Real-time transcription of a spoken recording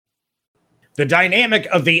The dynamic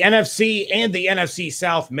of the NFC and the NFC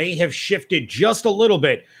South may have shifted just a little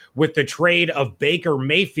bit with the trade of Baker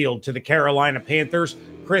Mayfield to the Carolina Panthers.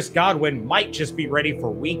 Chris Godwin might just be ready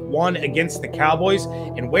for week 1 against the Cowboys.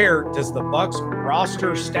 And where does the Bucs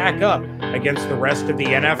roster stack up against the rest of the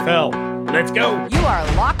NFL? Let's go. You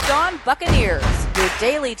are Locked On Buccaneers, your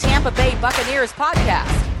daily Tampa Bay Buccaneers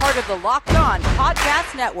podcast, part of the Locked On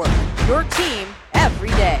Podcast Network, your team every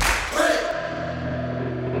day.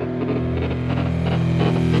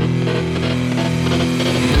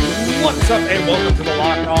 What's up, and welcome to the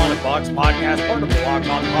Locked On Bucs podcast, part of the Locked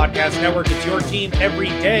On Podcast Network. It's your team every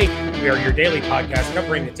day. We are your daily podcast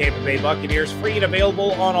covering the Tampa Bay Buccaneers, free and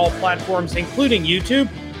available on all platforms, including YouTube.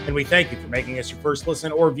 And we thank you for making us your first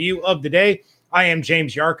listen or view of the day. I am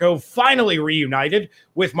James Yarko, finally reunited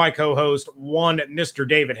with my co-host, Mr.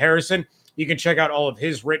 David Harrison. You can check out all of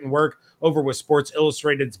his written work over with Sports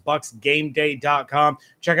Illustrated's BucsGameDay.com.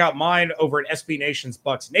 Check out mine over at SB Nation's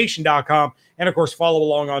BucsNation.com. And, of course, follow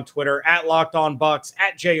along on Twitter at LockedOnBucs,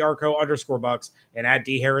 at JYarko_Bucs, and at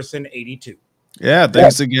DHarrison82. Yeah,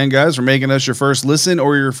 thanks again, guys, for making us your first listen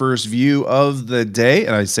or your first view of the day.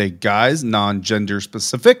 And I say guys, non-gender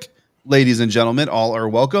specific. Ladies and gentlemen, all are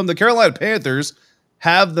welcome. The Carolina Panthers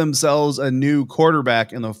have themselves a new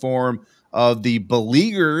quarterback in the form of the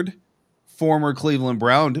beleaguered former Cleveland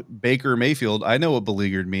Brown, Baker Mayfield. I know what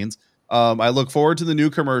beleaguered means. I look forward to the new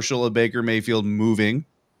commercial of Baker Mayfield moving,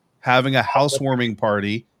 having a housewarming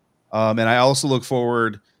party. And I also look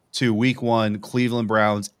forward to week 1 Cleveland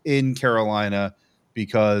Browns in Carolina,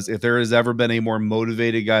 because if there has ever been a more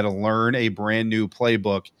motivated guy to learn a brand new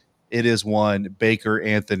playbook, it is one Baker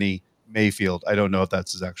Anthony Mayfield. I don't know if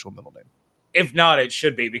that's his actual middle name. If not, it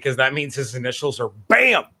should be, because that means his initials are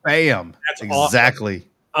BAM. BAM. That's exactly. Awesome.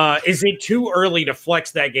 Is it too early to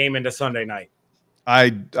flex that game into Sunday night?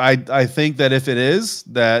 I think that if it is,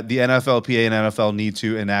 that the NFLPA and NFL need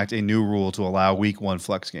to enact a new rule to allow week 1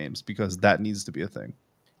 flex games, because that needs to be a thing.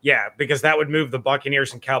 Yeah, because that would move the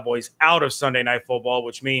Buccaneers and Cowboys out of Sunday Night Football,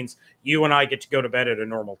 which means you and I get to go to bed at a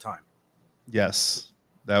normal time. Yes,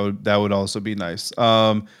 that would also be nice.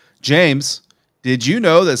 James, did you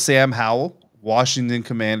know that Sam Howell, Washington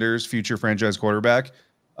Commanders' future franchise quarterback,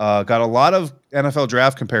 got a lot of NFL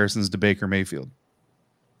draft comparisons to Baker Mayfield?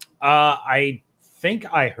 I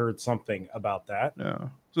think I heard something about that. Yeah.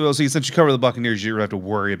 So since you cover the Buccaneers, you don't have to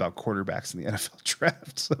worry about quarterbacks in the NFL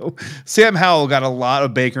draft. So Sam Howell got a lot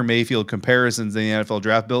of Baker Mayfield comparisons in the NFL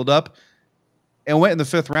draft build-up and went in the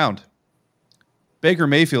 5th round. Baker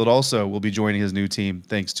Mayfield also will be joining his new team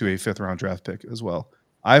thanks to a 5th-round draft pick as well.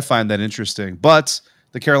 I find that interesting. But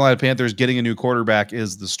the Carolina Panthers getting a new quarterback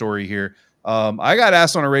is the story here. I got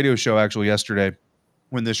asked on a radio show actually yesterday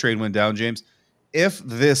when this trade went down, James, if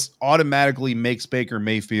this automatically makes Baker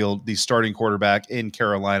Mayfield the starting quarterback in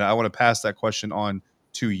Carolina. I want to pass that question on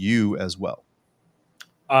to you as well.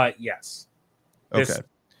 Yes. Okay.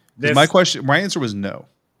 My answer was no.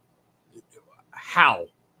 How?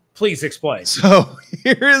 Please explain. So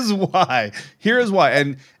here's why.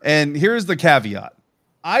 And here's the caveat.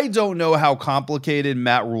 I don't know how complicated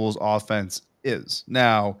Matt Rule's offense is.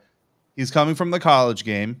 Now, he's coming from the college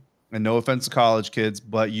game. And no offense to college kids,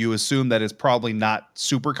 but you assume that it's probably not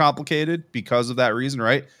super complicated because of that reason,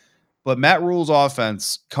 right? But Matt Rule's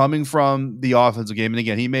offense coming from the offensive game, and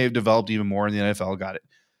again, he may have developed even more in the NFL, got it.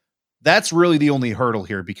 That's really the only hurdle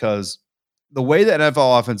here, because the way that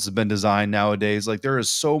NFL offense has been designed nowadays, like there is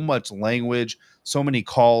so much language, so many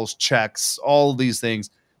calls, checks, all of these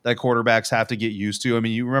things that quarterbacks have to get used to. I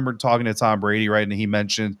mean, you remember talking to Tom Brady, right? And he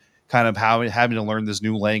mentioned kind of how having to learn this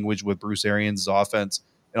new language with Bruce Arians' offense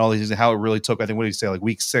and all these things, and how it really took, I think, what did he say, like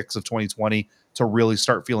week 6 of 2020 to really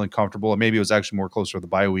start feeling comfortable. And maybe it was actually more closer to the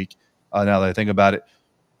bye week now that I think about it.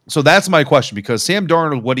 So that's my question, because Sam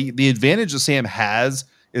Darnold, the advantage that Sam has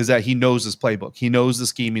is that he knows his playbook. He knows the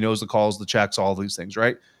scheme. He knows the calls, the checks, all these things,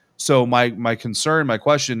 right? So my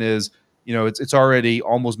question is, it's already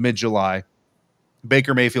almost mid-July.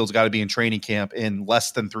 Baker Mayfield's got to be in training camp in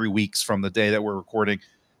less than 3 weeks from the day that we're recording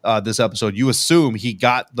this episode. You assume he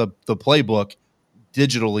got the playbook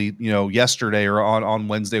digitally, yesterday or on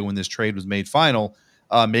Wednesday when this trade was made final,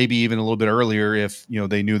 maybe even a little bit earlier if,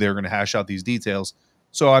 they knew they were going to hash out these details.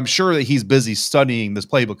 So I'm sure that he's busy studying this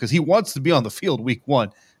playbook because he wants to be on the field week 1.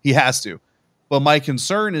 He has to. But my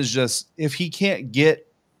concern is just if he can't get,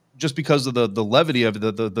 just because of the levity of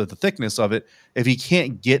it, the thickness of it, if he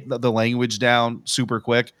can't get the language down super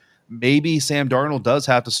quick, maybe Sam Darnold does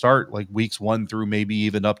have to start like weeks 1 through maybe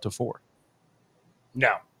even up to 4.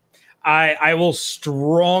 No. I will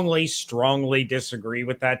strongly disagree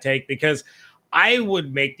with that take, because I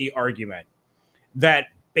would make the argument that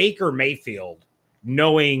Baker Mayfield,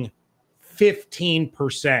 knowing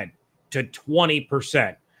 15% to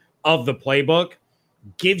 20% of the playbook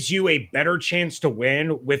gives you a better chance to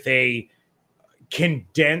win with a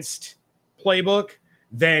condensed playbook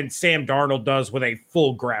than Sam Darnold does with a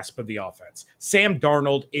full grasp of the offense. Sam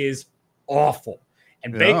Darnold is awful.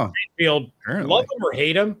 And Baker Mayfield, love him or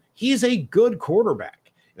hate him, he's a good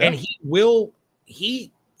quarterback. Yeah. And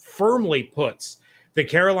he firmly puts the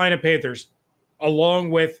Carolina Panthers, along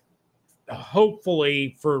with,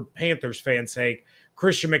 hopefully for Panthers fans' sake,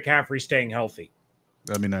 Christian McCaffrey staying healthy.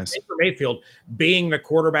 That'd be nice. Baker Mayfield being the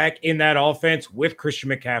quarterback in that offense with Christian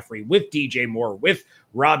McCaffrey, with DJ Moore, with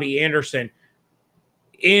Robbie Anderson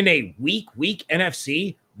in a weak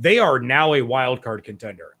NFC, they are now a wild card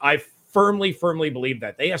contender. I firmly believe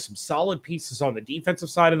that. They have some solid pieces on the defensive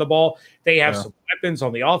side of the ball. They have some weapons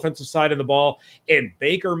on the offensive side of the ball. And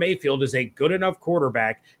Baker Mayfield is a good enough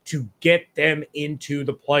quarterback to get them into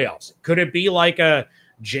the playoffs. Could it be like a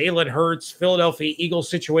Jalen Hurts, Philadelphia Eagles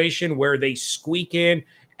situation where they squeak in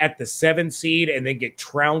at the 7 seed and then get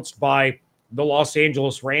trounced by the Los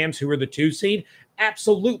Angeles Rams, who are the 2 seed?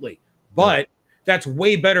 Absolutely. But that's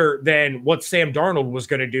way better than what Sam Darnold was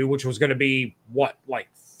going to do, which was going to be what, like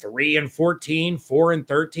 3-14,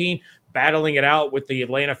 4-13, battling it out with the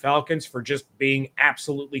Atlanta Falcons for just being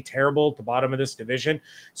absolutely terrible at the bottom of this division.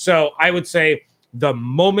 So I would say the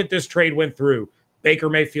moment this trade went through, Baker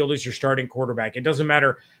Mayfield is your starting quarterback. It doesn't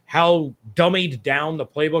matter how dummied down the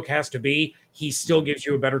playbook has to be. He still gives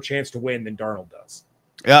you a better chance to win than Darnold does.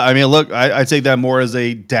 Yeah, I mean, look, I take that more as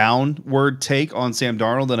a downward take on Sam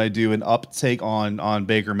Darnold than I do an up take on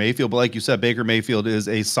Baker Mayfield. But like you said, Baker Mayfield is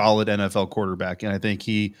a solid NFL quarterback. And I think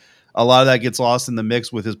a lot of that gets lost in the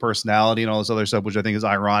mix with his personality and all this other stuff, which I think is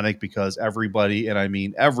ironic because everybody, and I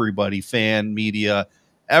mean everybody, fan, media,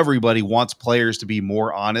 everybody wants players to be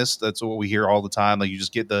more honest. That's what we hear all the time. Like you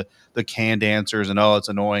just get the canned answers and, oh, it's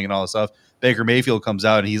annoying and all this stuff. Baker Mayfield comes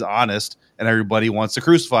out and he's honest and everybody wants to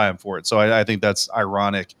crucify him for it. So I think that's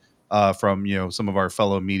ironic from, some of our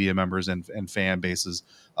fellow media members and fan bases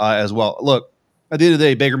as well. Look, at the end of the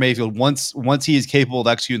day, Baker Mayfield, once he is capable of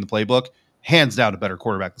executing the playbook, hands down a better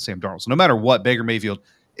quarterback than Sam Darnold. So no matter what, Baker Mayfield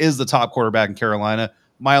is the top quarterback in Carolina.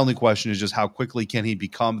 My only question is just how quickly can he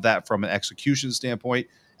become that from an execution standpoint,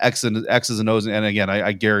 X's and O's. And again,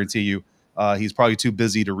 I guarantee you he's probably too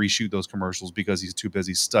busy to reshoot those commercials because he's too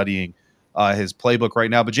busy studying his playbook right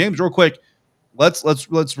now. But James, real quick, let's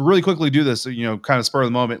really quickly do this, kind of spur of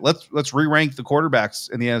the moment. Let's re-rank the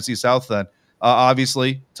quarterbacks in the NFC South then.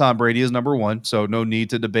 Obviously, Tom Brady is number 1, so no need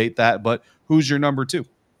to debate that. But who's your number 2?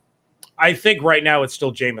 I think right now it's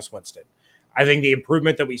still Jameis Winston. I think the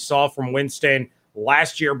improvement that we saw from Winston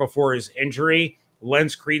last year before his injury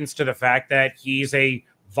lends credence to the fact that he's a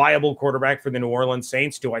viable quarterback for the New Orleans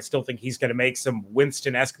Saints. Do I still think he's going to make some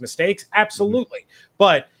Winston-esque mistakes? Absolutely.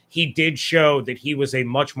 But he did show that he was a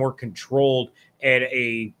much more controlled and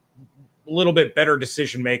a little bit better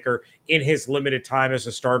decision maker in his limited time as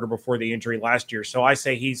a starter before the injury last year. So I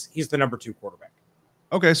say he's the number 2 quarterback.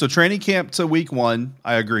 Okay, so training camp to week 1,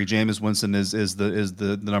 I agree. Jameis Winston is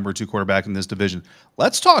the number 2 quarterback in this division.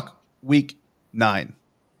 Let's talk week 9.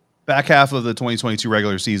 Back half of the 2022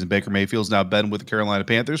 regular season, Baker Mayfield's now been with the Carolina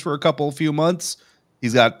Panthers for a few months.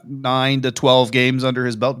 He's got 9 to 12 games under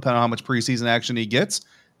his belt, depending on how much preseason action he gets.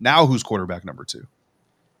 Now who's quarterback number 2?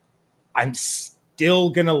 I'm still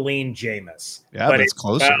going to lean Jameis. Yeah, but it's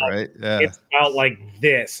closer, right? Yeah. It's about like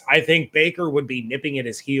this. I think Baker would be nipping at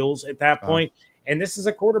his heels at that point. And this is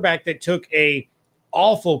a quarterback that took a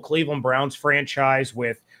awful Cleveland Browns franchise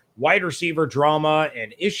with wide receiver drama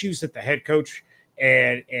and issues at the head coach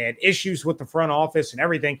and issues with the front office and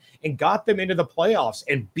everything, and got them into the playoffs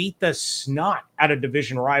and beat the snot out of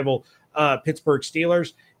division rival Pittsburgh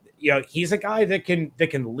Steelers. He's a guy that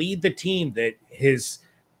can lead the team, that his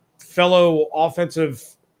fellow offensive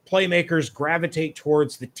playmakers gravitate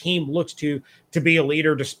towards. The team looks to be a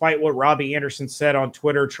leader, despite what Robbie Anderson said on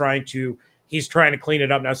Twitter, he's trying to clean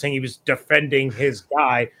it up now, saying he was defending his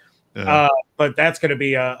guy. But that's going to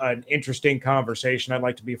be an interesting conversation. I'd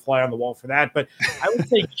like to be a fly on the wall for that. But I would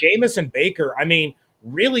say Jameis and Baker, I mean,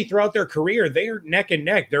 really throughout their career, they're neck and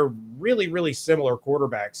neck. They're really, really similar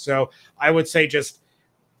quarterbacks. So I would say just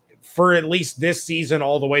for at least this season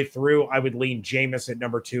all the way through, I would lean Jameis at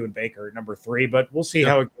number 2 and Baker at number 3. But we'll see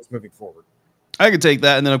how it goes moving forward. I could take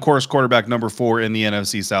that. And then, of course, quarterback number 4 in the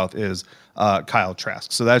NFC South is Kyle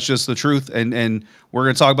Trask. So that's just the truth. And we're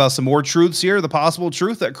going to talk about some more truths here. The possible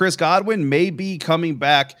truth that Chris Godwin may be coming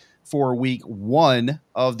back for week 1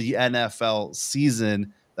 of the NFL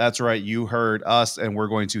season. That's right. You heard us. And we're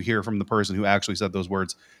going to hear from the person who actually said those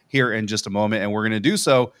words here in just a moment. And we're going to do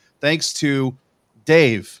so thanks to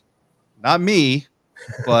Dave, not me,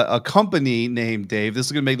 but a company named Dave. This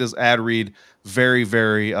is going to make this ad read very,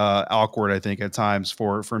 very awkward, I think, at times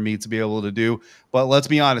for me to be able to do. But let's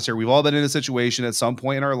be honest here. We've all been in a situation at some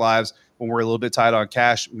point in our lives when we're a little bit tight on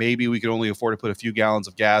cash. Maybe we can only afford to put a few gallons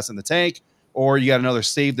of gas in the tank, or you got another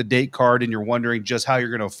save the date card and you're wondering just how you're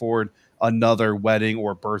going to afford another wedding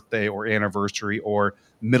or birthday or anniversary or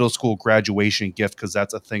middle school graduation gift, because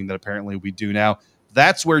that's a thing that apparently we do now.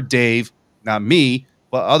 That's where Dave, not me,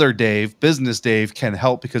 but other Dave, business Dave, can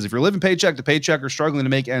help, because if you're living paycheck to paycheck or struggling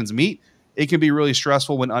to make ends meet, it can be really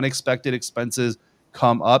stressful when unexpected expenses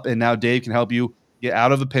come up. And now Dave can help you get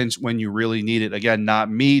out of a pinch when you really need it. Again,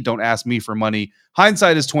 not me. Don't ask me for money.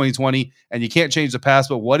 Hindsight is 2020, and you can't change the past.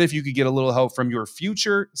 But what if you could get a little help from your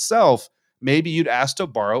future self? Maybe you'd ask to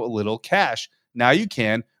borrow a little cash. Now you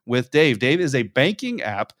can with Dave. Dave is a banking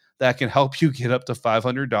app that can help you get up to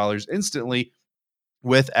 $500 instantly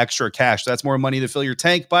with extra cash. That's more money to fill your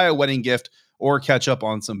tank, buy a wedding gift, or catch up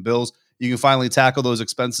on some bills. You can finally tackle those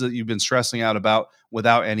expenses that you've been stressing out about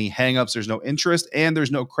without any hangups. There's no interest and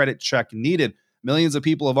there's no credit check needed. Millions of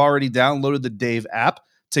people have already downloaded the Dave app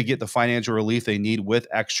to get the financial relief they need with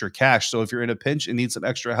extra cash. So if you're in a pinch and need some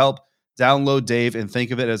extra help, download Dave and think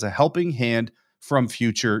of it as a helping hand from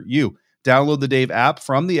future you. Download the Dave app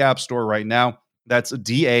from the App Store right now. That's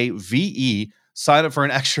DAVE. Sign up for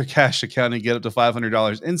an extra cash account and get up to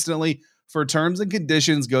 $500 instantly. For terms and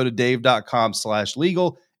conditions, go to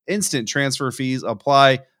dave.com/legal. Instant transfer fees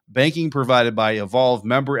apply. Banking provided by Evolve,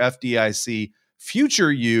 member FDIC.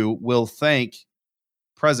 Future you will thank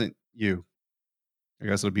present you. I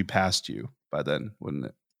guess it'll be past you by then, wouldn't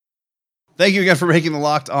it? Thank you again for making the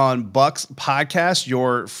Locked On Bucks podcast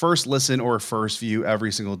your first listen or first view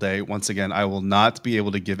every single day. Once again, I will not be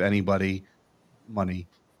able to give anybody money,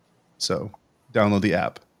 so download the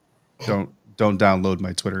app. Don't download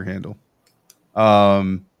my Twitter handle.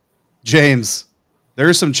 James,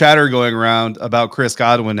 there's some chatter going around about Chris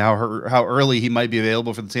Godwin, how early he might be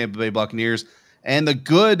available for the Tampa Bay Buccaneers. And the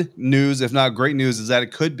good news, if not great news, is that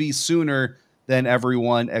it could be sooner than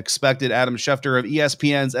everyone expected. Adam Schefter of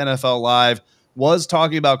ESPN's NFL Live was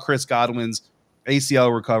talking about Chris Godwin's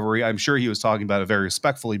ACL recovery. I'm sure he was talking about it very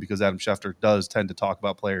respectfully, because Adam Schefter does tend to talk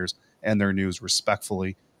about players and their news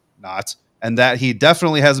respectfully, not. And that he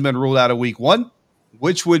definitely hasn't been ruled out of week one,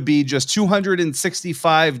 which would be just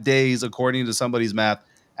 265 days, according to somebody's math,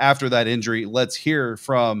 after that injury. Let's hear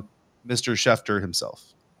from Mr. Schefter himself.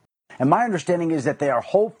 And my understanding is that they are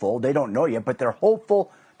hopeful, they don't know yet, but they're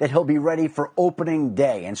hopeful that he'll be ready for opening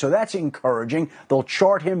day. And so that's encouraging. They'll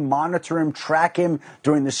chart him, monitor him, track him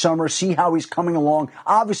during the summer, see how he's coming along.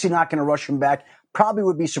 Obviously not going to rush him back. Probably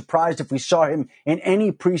would be surprised if we saw him in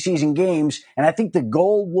any preseason games. And I think the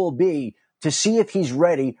goal will be to see if he's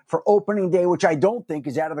ready for opening day, which I don't think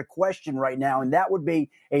is out of the question right now. And that would be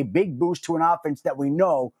a big boost to an offense that we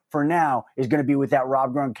know for now is going to be without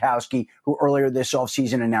Rob Gronkowski, who earlier this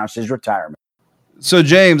offseason announced his retirement. So,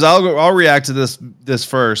 James, I'll react to this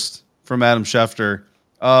first from Adam Schefter.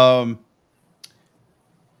 I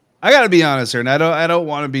got to be honest here, and I don't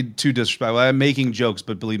want to be too disrespectful. I'm making jokes,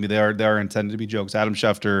 but believe me, they are intended to be jokes. Adam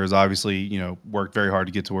Schefter has obviously, worked very hard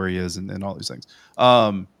to get to where he is and all these things.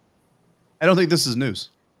 I don't think this is news.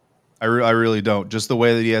 I really don't. Just the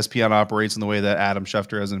way that ESPN operates and the way that Adam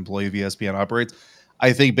Schefter as an employee of ESPN operates,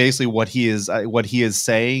 I think basically what he is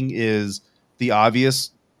saying is the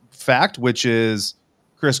obvious fact, which is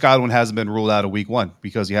Chris Godwin hasn't been ruled out of week one,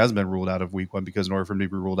 because he hasn't been ruled out of week one, because in order for him to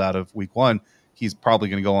be ruled out of week one, he's probably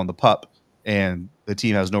going to go on the PUP, and the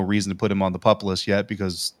team has no reason to put him on the PUP list yet,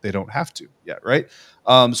 because they don't have to yet, right?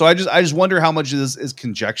 So I just wonder how much of this is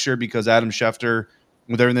conjecture, because Adam Schefter,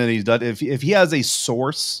 with everything that he's done, if he has a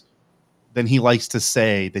source, then he likes to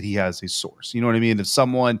say that he has a source. You know what I mean? If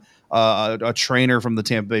someone, a trainer from the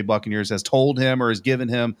Tampa Bay Buccaneers has told him or has given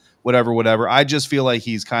him whatever, I just feel like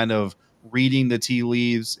he's kind of reading the tea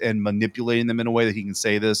leaves and manipulating them in a way that he can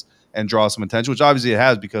say this and draw some attention, which obviously it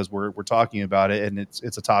has, because we're talking about it and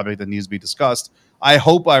it's a topic that needs to be discussed. I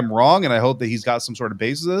hope I'm wrong, and I hope that he's got some sort of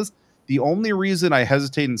basis. The only reason I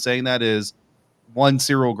hesitate in saying that is, one,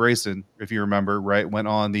 Cyril Grayson, if you remember, right, went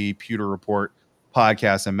on the Pewter Report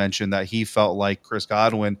podcast and mentioned that he felt like Chris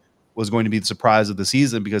Godwin was going to be the surprise of the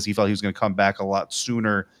season, because he felt he was going to come back a lot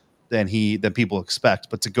sooner than people expect.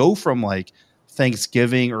 But to go from like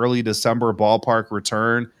Thanksgiving, early December ballpark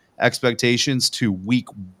return expectations to week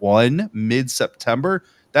one, mid-September,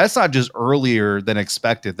 that's not just earlier than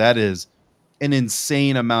expected. That is an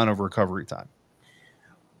insane amount of recovery time.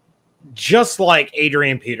 just like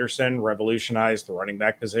Adrian Peterson revolutionized the running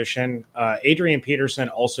back position, Adrian Peterson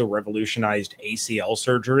also revolutionized ACL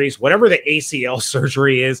surgeries. Whatever the ACL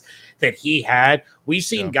surgery is that he had, we've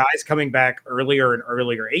seen guys coming back earlier and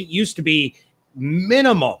earlier. It used to be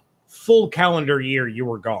minimum full calendar year you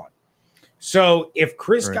were gone. So if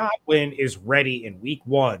Chris Godwin is ready in week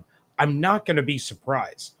 1, I'm not going to be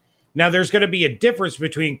surprised. Now, there's going to be a difference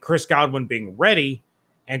between Chris Godwin being ready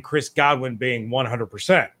and Chris Godwin being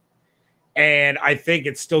 100%. And I think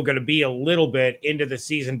it's still going to be a little bit into the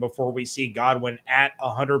season before we see Godwin at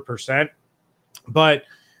 100%. But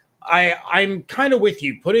I'm kind of with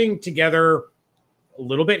you, putting together a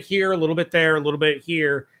little bit here, a little bit there, a little bit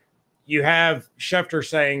here. You have Schefter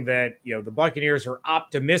saying that, the Buccaneers are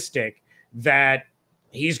optimistic that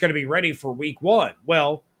he's going to be ready for week 1.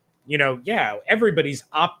 Well, everybody's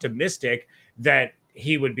optimistic that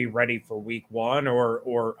he would be ready for week 1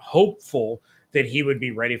 or hopeful that he would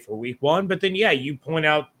be ready for week 1. But then, you point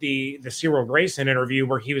out the Cyril Grayson interview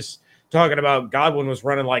where he was talking about Godwin was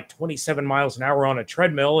running like 27 miles an hour on a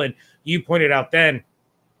treadmill. And you pointed out then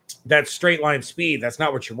that straight line speed, that's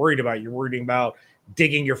not what you're worried about. You're worried about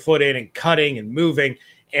digging your foot in and cutting and moving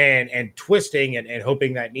and twisting and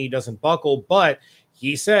hoping that knee doesn't buckle. But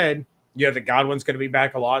he said, that Godwin's going to be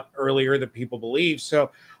back a lot earlier than people believe.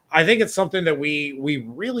 So I think it's something that we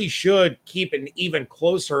really should keep an even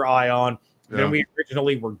closer eye on than we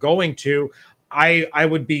originally were going to. I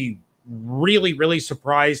would be really, really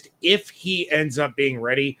surprised if he ends up being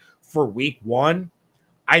ready for week 1.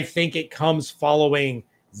 I think it comes following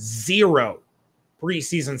 0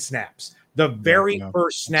 preseason snaps. The very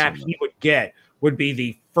first snap he would get would be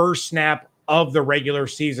the first snap of the regular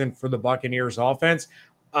season for the Buccaneers offense.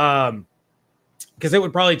 Because it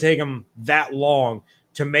would probably take him that long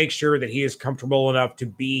to make sure that he is comfortable enough to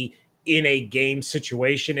be in a game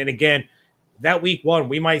situation. And again, that week 1,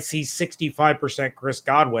 we might see 65% Chris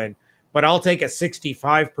Godwin, but I'll take a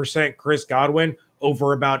 65% Chris Godwin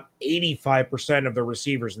over about 85% of the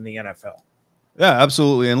receivers in the NFL. Yeah,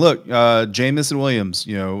 absolutely. And look, Jamison Williams,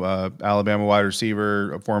 Alabama wide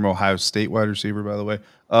receiver, a former Ohio State wide receiver, by the way,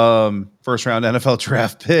 first round NFL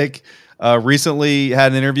draft pick, recently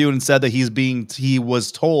had an interview and said that he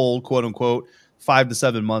was told, quote unquote, 5 to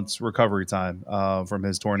 7 months recovery time from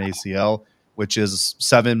his torn ACL, which is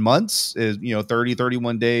 7 months, is 30,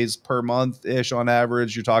 31 days per month ish on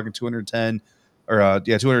average. You're talking 210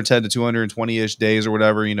 to 220 ish days or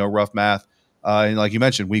whatever, rough math. And like you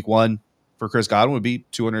mentioned, week 1 for Chris Godwin would be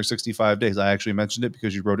 265 days. I actually mentioned it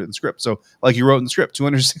because you wrote it in the script. So like you wrote in the script,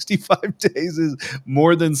 265 days is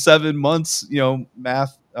more than 7 months,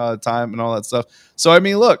 math time and all that stuff. So, I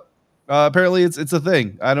mean, look, apparently it's a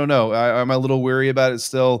thing. I don't know. I'm a little weary about it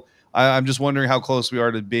still. I'm just wondering how close we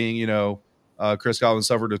are to being, Chris Godwin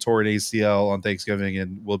suffered a torn ACL on Thanksgiving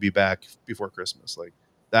and will be back before Christmas. Like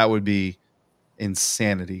that would be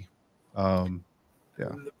insanity.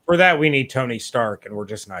 For that, we need Tony Stark, and we're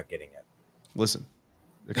just not getting it. Listen,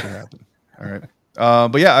 it could happen. All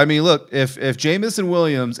right. But yeah, I mean, look, if Jamison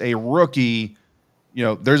Williams, a rookie,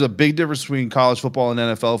 there's a big difference between college football and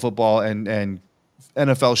NFL football and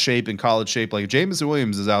NFL shape and college shape. Like if Jamison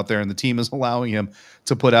Williams is out there and the team is allowing him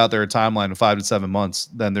to put out there a timeline of 5 to 7 months,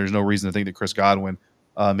 then there's no reason to think that Chris Godwin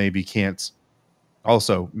maybe can't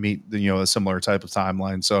also meet a similar type of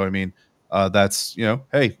timeline. So, I mean, that's,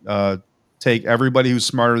 hey, take everybody who's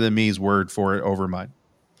smarter than me's word for it over mine.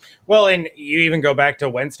 Well, and you even go back to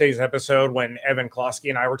Wednesday's episode when Evan Klosky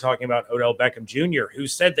and I were talking about Odell Beckham Jr., who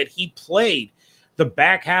said that he played the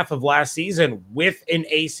back half of last season with an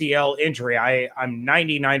ACL injury. I'm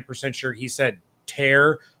 99% sure he said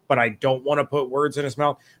tear, but I don't want to put words in his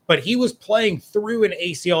mouth. But he was playing through an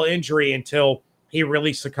ACL injury until he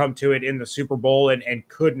really succumbed to it in the Super Bowl and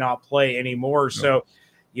could not play anymore. No. So,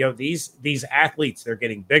 these athletes, they're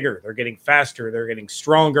getting bigger, they're getting faster, they're getting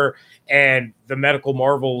stronger. And the medical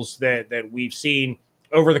marvels that we've seen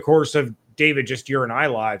over the course of, David, just your and I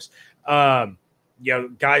lives,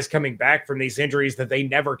 guys coming back from these injuries that they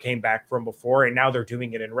never came back from before, and now they're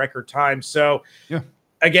doing it in record time. So,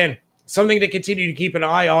 again, something to continue to keep an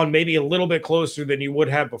eye on, maybe a little bit closer than you would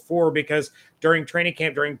have before, because during training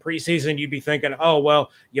camp, during preseason, you'd be thinking, oh, well,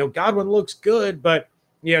 Godwin looks good, but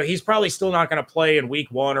he's probably still not going to play in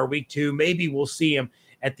week 1 or week 2. Maybe we'll see him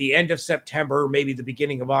at the end of September, maybe the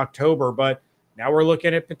beginning of October. But now we're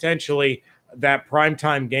looking at potentially that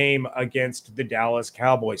primetime game against the Dallas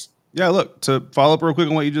Cowboys. Yeah, look, to follow up real quick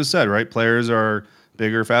on what you just said, right? Players are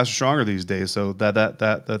bigger, faster, stronger these days. So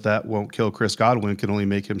that won't kill Chris Godwin, can only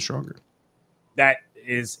make him stronger. That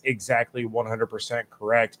is exactly 100%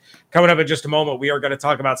 correct. Coming up in just a moment, we are going to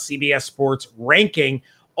talk about CBS Sports ranking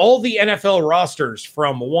all the NFL rosters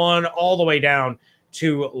from 1 all the way down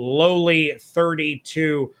to lowly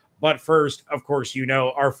 32. But first, of course,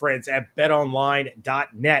 our friends at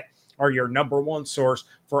betonline.net are your number one source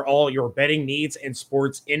for all your betting needs and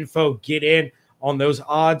sports info. Get in on those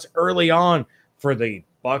odds early on for the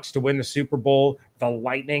Bucks to win the Super Bowl, the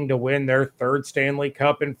Lightning to win their 3rd Stanley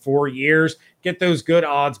Cup in 4 years. Get those good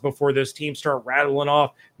odds before those teams start rattling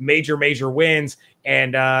off major wins,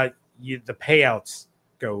 and the payouts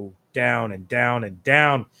go down and down and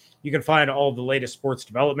down. You can find all the latest sports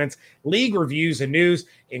developments, league reviews, and news,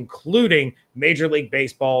 including Major League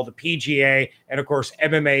Baseball, the PGA, and, of course,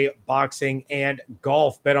 MMA, boxing, and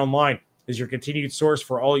golf. BetOnline is your continued source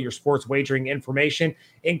for all your sports wagering information,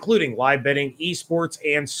 including live betting, esports,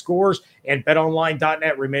 and scores. And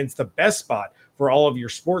betonline.net remains the best spot for all of your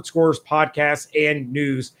sports scores, podcasts, and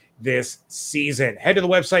news this season. Head to the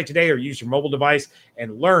website today or use your mobile device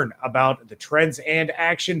and learn about the trends and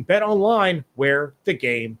action. Bet online, where the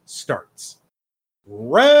game starts.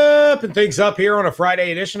 Wrapping things up here on a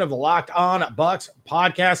Friday edition of the Locked On Bucks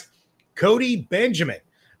podcast. Cody Benjamin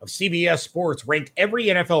of CBS Sports ranked every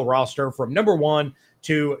NFL roster from number 1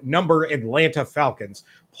 to number Atlanta Falcons,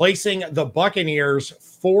 placing the Buccaneers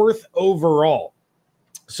 4th overall.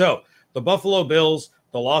 So the Buffalo Bills,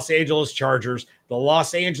 the Los Angeles Chargers, the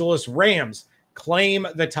Los Angeles Rams claim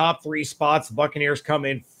the top 3 spots. The Buccaneers come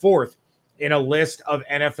in 4th in a list of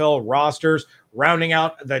NFL rosters, rounding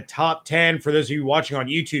out the top 10. For those of you watching on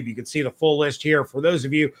YouTube, you can see the full list here. For those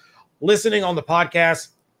of you listening on the podcast,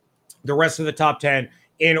 the rest of the top 10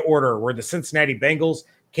 in order were the Cincinnati Bengals,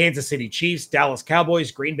 Kansas City Chiefs, Dallas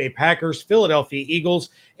Cowboys, Green Bay Packers, Philadelphia Eagles,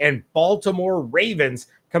 and Baltimore Ravens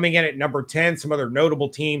coming in at number 10. Some other notable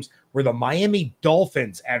teams were the Miami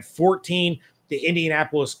Dolphins at 14, the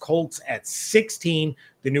Indianapolis Colts at 16,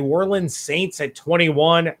 the New Orleans Saints at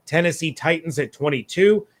 21, Tennessee Titans at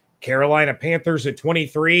 22, Carolina Panthers at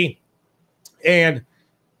 23, and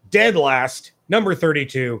dead last, number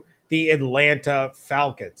 32, the Atlanta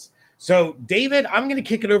Falcons. So, David, I'm going to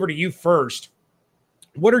kick it over to you first.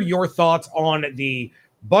 What are your thoughts on the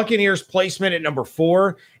Buccaneers placement at number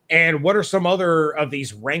 4? And what are some other of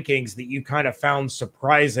these rankings that you kind of found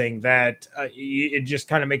surprising that it just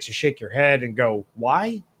kind of makes you shake your head and go,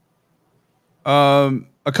 why? A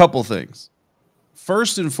couple things.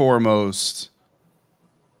 First and foremost,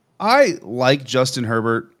 I like Justin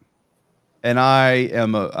Herbert, and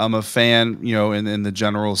I'm a fan, in the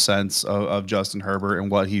general sense of Justin Herbert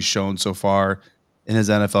and what he's shown so far in his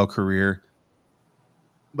NFL career.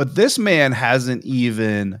 But this man hasn't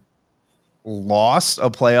even lost a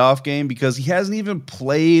playoff game because he hasn't even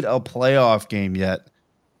played a playoff game yet.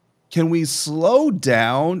 Can we slow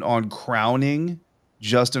down on crowning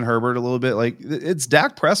Justin Herbert a little bit? Like, it's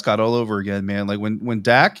Dak Prescott all over again, man. Like when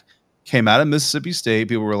Dak came out of Mississippi State,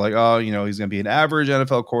 people were like, oh, he's going to be an average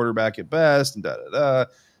NFL quarterback at best, and da-da-da.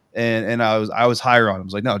 And I was higher on him. I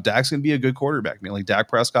was like, no, Dak's going to be a good quarterback, man. Like, Dak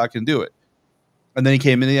Prescott can do it. And then he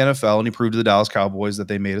came into the NFL and he proved to the Dallas Cowboys that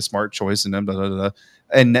they made a smart choice in him. Da, da, da, da.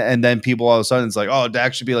 And then people all of a sudden, it's like, oh,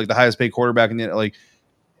 Dak should be like the highest paid quarterback. And like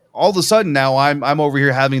all of a sudden now I'm over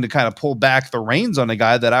here having to kind of pull back the reins on a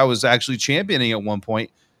guy that I was actually championing at one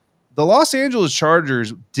point. The Los Angeles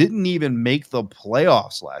Chargers didn't even make the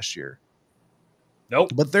playoffs last year.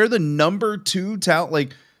 Nope. But they're the number 2 talent.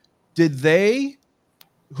 Like,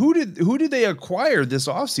 who did they acquire this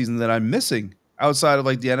offseason that I'm missing outside of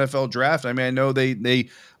like the NFL draft? I mean, I know they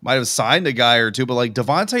might have signed a guy or two, but like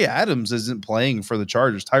Devontae Adams isn't playing for the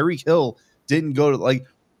Chargers. Tyreek Hill didn't go to, like,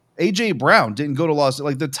 AJ Brown didn't go to Los.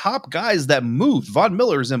 Like, the top guys that moved, Von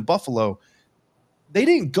Miller's in Buffalo, they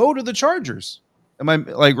didn't go to the Chargers. Am I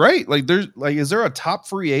like right? Like, there's like, is there a top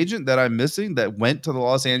free agent that I'm missing that went to the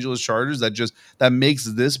Los Angeles Chargers that makes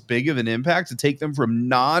this big of an impact to take them from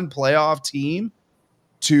non-playoff team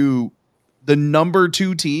to the number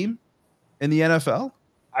 2 team in the NFL?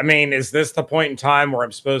 I mean, is this the point in time where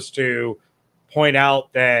I'm supposed to point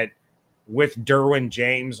out that with Derwin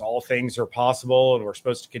James, all things are possible, and we're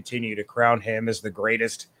supposed to continue to crown him as the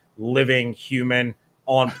greatest living human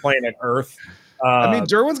on planet Earth? I mean,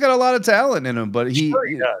 Derwin's got a lot of talent in him, but he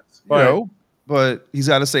does. But he's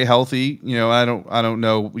got to stay healthy. I don't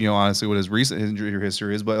know, honestly, what his recent injury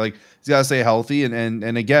history is, but like, he's got to stay healthy.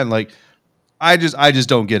 And again, like, I just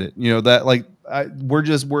don't get it. That like,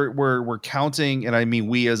 we're counting, and I mean,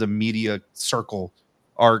 we as a media circle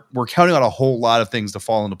we're counting on a whole lot of things to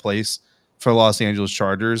fall into place for the Los Angeles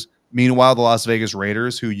Chargers. Meanwhile, the Las Vegas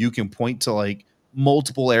Raiders, who you can point to like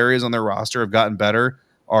multiple areas on their roster have gotten better,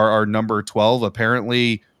 are number 12,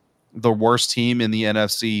 apparently the worst team in the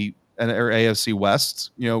NFC or AFC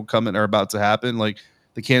West, coming or about to happen. Like,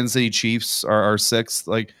 The Kansas City Chiefs are sixth.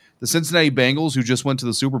 Like the Cincinnati Bengals, who just went to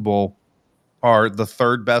the Super Bowl, are the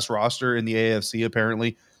third best roster in the AFC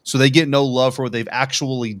apparently. So they get no love for what they've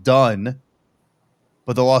actually done.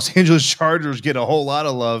 But the Los Angeles Chargers get a whole lot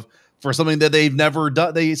of love for something that they've never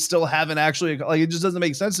done. They still haven't actually, like, it just doesn't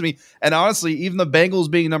make sense to me. And honestly, even the Bengals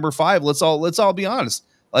being number 5, let's all be honest.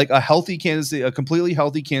 Like a completely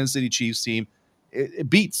healthy Kansas City Chiefs team, it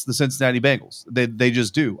beats the Cincinnati Bengals. They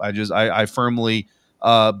just do. I firmly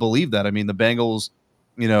believe that. I mean, the Bengals,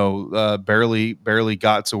 barely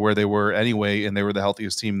got to where they were anyway, and they were the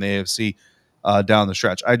healthiest team in the AFC. Down the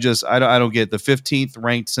stretch. I don't get the 15th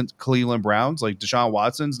ranked Cleveland Browns. Like Deshaun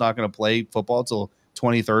Watson's not going to play football till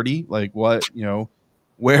 2030. Like what,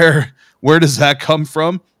 where does that come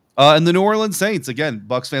from? And the New Orleans Saints, again,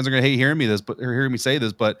 Bucs fans are going to hate hearing me say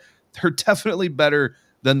this, but they're definitely better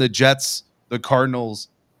than the Jets, the Cardinals,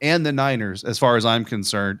 and the Niners, as far as I'm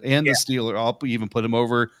concerned, and the Steelers. I'll even put them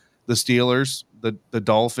over the Steelers, the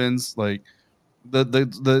Dolphins, like,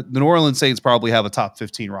 the New Orleans Saints probably have a top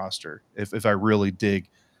 15 roster if I really dig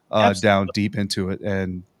down deep into it.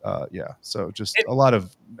 And so just a lot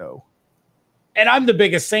of no. And I'm the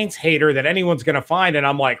biggest Saints hater that anyone's going to find. And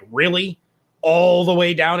I'm like, really? All the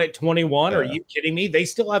way down at 21? Yeah. Are you kidding me? They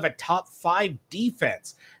still have a top 5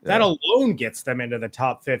 defense. That alone gets them into the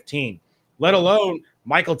top 15, let alone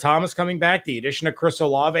Michael Thomas coming back, the addition of Chris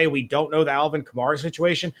Olave. We don't know the Alvin Kamara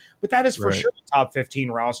situation, but that is for sure the top 15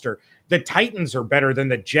 roster. The Titans are better than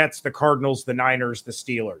the Jets, the Cardinals, the Niners, the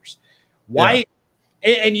Steelers. Why? Yeah.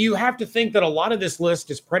 And you have to think that a lot of this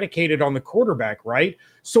list is predicated on the quarterback, right?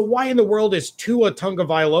 So why in the world is Tua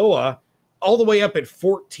Tagovailoa all the way up at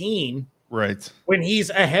 14? Right. When he's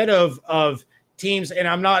ahead of teams, and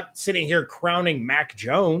I'm not sitting here crowning Mac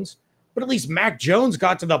Jones, but at least Mac Jones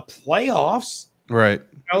got to the playoffs. Right.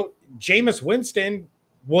 Jameis Winston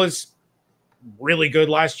was really good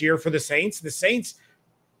last year for the Saints. The Saints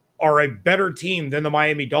are a better team than the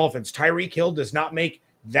Miami Dolphins. Tyreek Hill does not make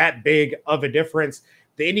that big of a difference.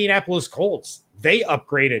 The Indianapolis Colts, they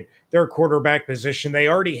upgraded their quarterback position. They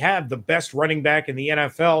already have the best running back in the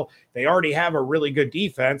NFL. They already have a really good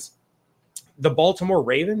defense. The Baltimore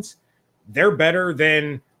Ravens, they're better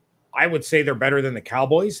than, I would say they're better than the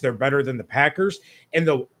Cowboys. They're better than the Packers. And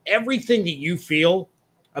everything that you feel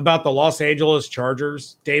about the Los Angeles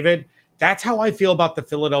Chargers, David, that's how I feel about the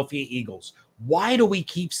Philadelphia Eagles. Why do we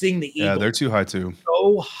keep seeing the Eagles? Yeah, they're too high too.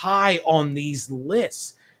 So high on these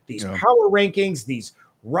lists, these power rankings, these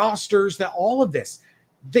rosters, that all of this.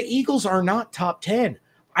 The Eagles are not top 10.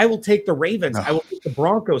 I will take the Ravens. No. I will take the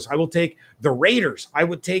Broncos. I will take the Raiders. I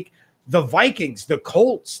would take the Vikings, the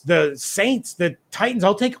Colts, the Saints, the Titans.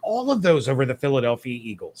 I'll take all of those over the Philadelphia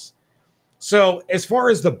Eagles. So as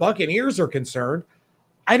far as the Buccaneers are concerned,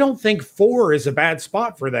 I don't think 4 is a bad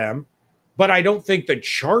spot for them, but I don't think the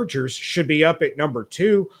Chargers should be up at number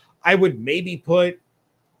 2. I would maybe put,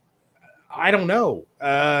 I don't know,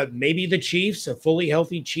 maybe the Chiefs, a fully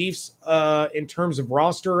healthy Chiefs in terms of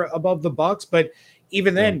roster above the Bucs. But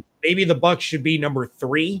even then, maybe the Bucs should be number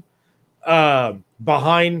 3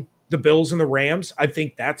 behind the Bills and the Rams. I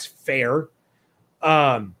think that's fair.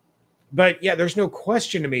 But yeah, there's no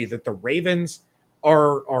question to me that the Ravens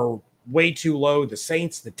are way too low. The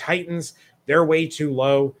Saints, the Titans, they're way too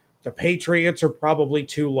low. The Patriots are probably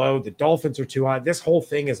too low. The Dolphins are too high. This whole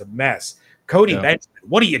thing is a mess. Cody Benjamin,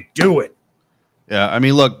 what are you doing? Yeah, I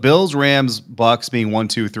mean, look, Bills, Rams, Bucks being 1,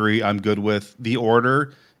 2, 3, I'm good with. The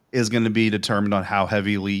order is going to be determined on how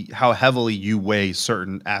heavily you weigh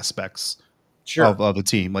certain aspects of the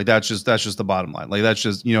team. Like that's just the bottom line. Like that's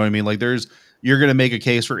just, you know what I mean? Like you're going to make a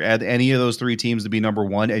case for any of those 3 teams to be number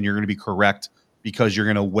 1, and you're going to be correct because you're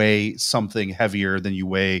going to weigh something heavier than you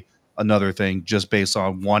weigh another thing just based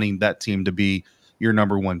on wanting that team to be your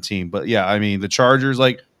number 1 team. But yeah, I mean, the Chargers,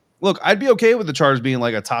 like, look, I'd be okay with the Chargers being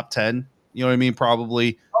like a top 10, you know what I mean?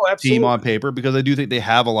 Probably team on paper, because I do think they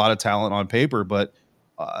have a lot of talent on paper, but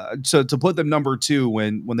to put them number 2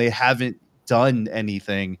 when they haven't done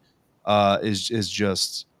anything is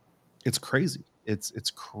just, it's crazy.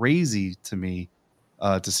 It's crazy to me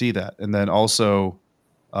to see that. And then also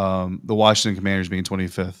the Washington Commanders being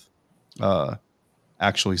 25th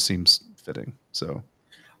actually seems fitting. So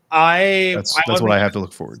that's what I have to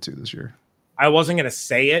look forward to this year. I wasn't going to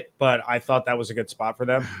say it, but I thought that was a good spot for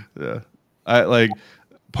them. Yeah.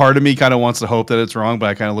 Part of me kind of wants to hope that it's wrong, but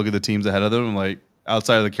I kind of look at the teams ahead of them and like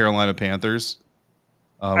outside of the Carolina Panthers,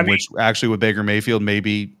 which actually with Baker Mayfield,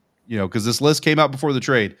 maybe, because this list came out before the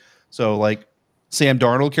trade. So like Sam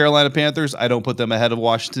Darnold, Carolina Panthers, I don't put them ahead of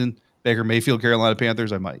Washington. Baker Mayfield, Carolina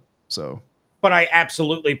Panthers, I might. So, but I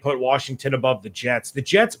absolutely put Washington above the Jets. The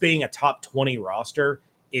Jets being a top 20 roster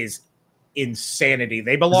is insanity.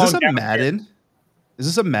 They belong. Is this a Madden? Is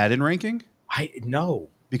this a Madden ranking? I no.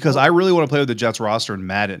 Because I really want to play with the Jets roster in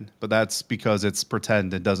Madden, but that's because it's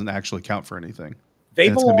pretend. It doesn't actually count for anything.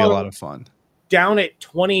 It's going to be a lot of fun. Down at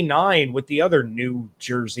 29 with the other New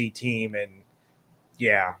Jersey team, and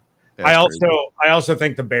yeah, I also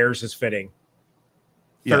think the Bears is fitting.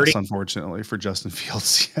 30? Yes, unfortunately for Justin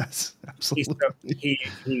Fields. Yes, absolutely.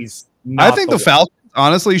 He's. I think the Falcons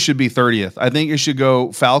honestly should be 30th. I think it should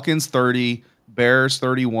go Falcons 30, Bears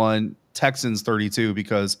 31, Texans 32,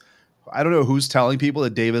 because I don't know who's telling people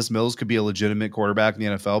that Davis Mills could be a legitimate quarterback in the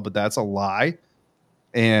NFL, but that's a lie.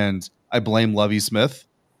 And I blame Lovie Smith.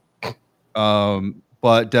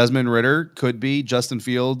 But Desmond Ridder could be. Justin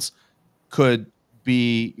Fields could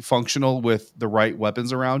be functional with the right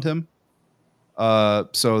weapons around him.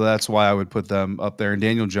 So that's why I would put them up there. And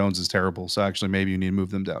Daniel Jones is terrible. So actually maybe you need to move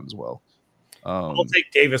them down as well. I'll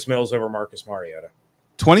take Davis Mills over Marcus Mariota.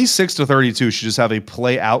 26-32 should just have a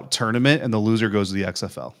play out tournament and the loser goes to the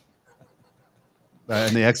XFL.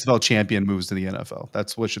 And the XFL champion moves to the NFL.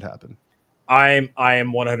 That's what should happen. I am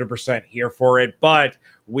 100% here for it, but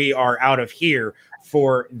we are out of here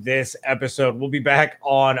for this episode. We'll be back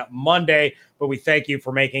on Monday, but we thank you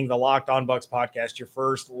for making the Locked On Bucs podcast your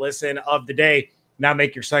first listen of the day. Now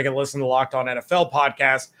make your second listen to the Locked On NFL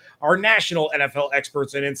podcast. Our national NFL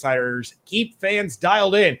experts and insiders keep fans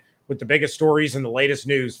dialed in with the biggest stories and the latest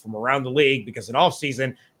news from around the league, because an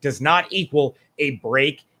offseason does not equal a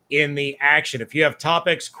break in the action. If you have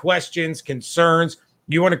topics, questions, concerns,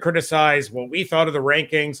 you want to criticize what we thought of the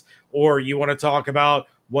rankings, or you want to talk about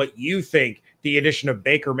what you think the addition of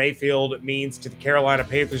Baker Mayfield means to the Carolina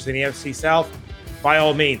Panthers in the NFC South, by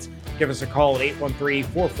all means, give us a call at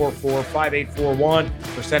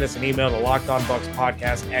 813-444-5841 or send us an email to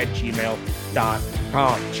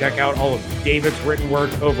lockedonbuckspodcast@gmail.com. Check out all of David's written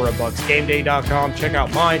work over at bucksgameday.com. Check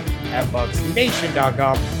out mine at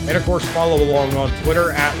bucksnation.com. And, of course, follow along on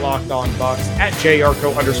Twitter at LockedOnBucks, at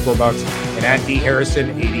JRCO_Bucks, and at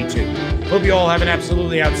DHarrison82. Hope you all have an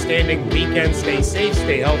absolutely outstanding weekend. Stay safe,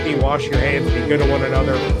 stay healthy, wash your hands, be good to one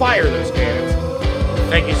another, fire those cannons.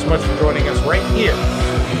 Thank you so much for joining us right here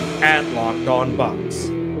at Locked On Bucs.